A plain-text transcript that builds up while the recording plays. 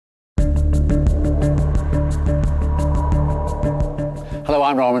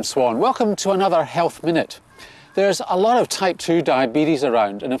I'm Norman Swan. Welcome to another Health Minute. There's a lot of type 2 diabetes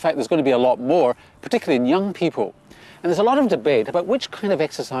around, and in fact there's going to be a lot more, particularly in young people. And there's a lot of debate about which kind of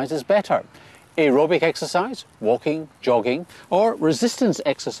exercise is better. Aerobic exercise, walking, jogging, or resistance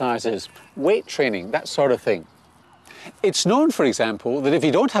exercises, weight training, that sort of thing. It's known, for example, that if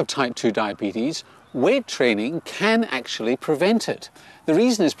you don't have type 2 diabetes, weight training can actually prevent it. The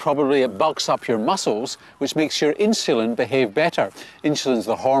reason is probably it bulks up your muscles, which makes your insulin behave better. Insulin's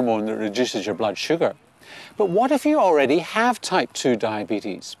the hormone that reduces your blood sugar. But what if you already have type 2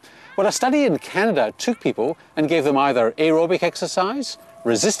 diabetes? Well, a study in Canada took people and gave them either aerobic exercise,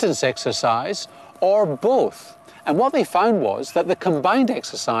 resistance exercise, or both. And what they found was that the combined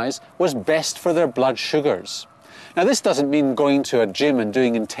exercise was best for their blood sugars. Now, this doesn't mean going to a gym and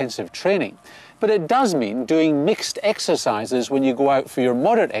doing intensive training, but it does mean doing mixed exercises when you go out for your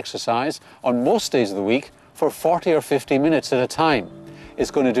moderate exercise on most days of the week for 40 or 50 minutes at a time.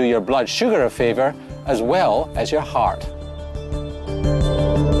 It's going to do your blood sugar a favour as well as your heart.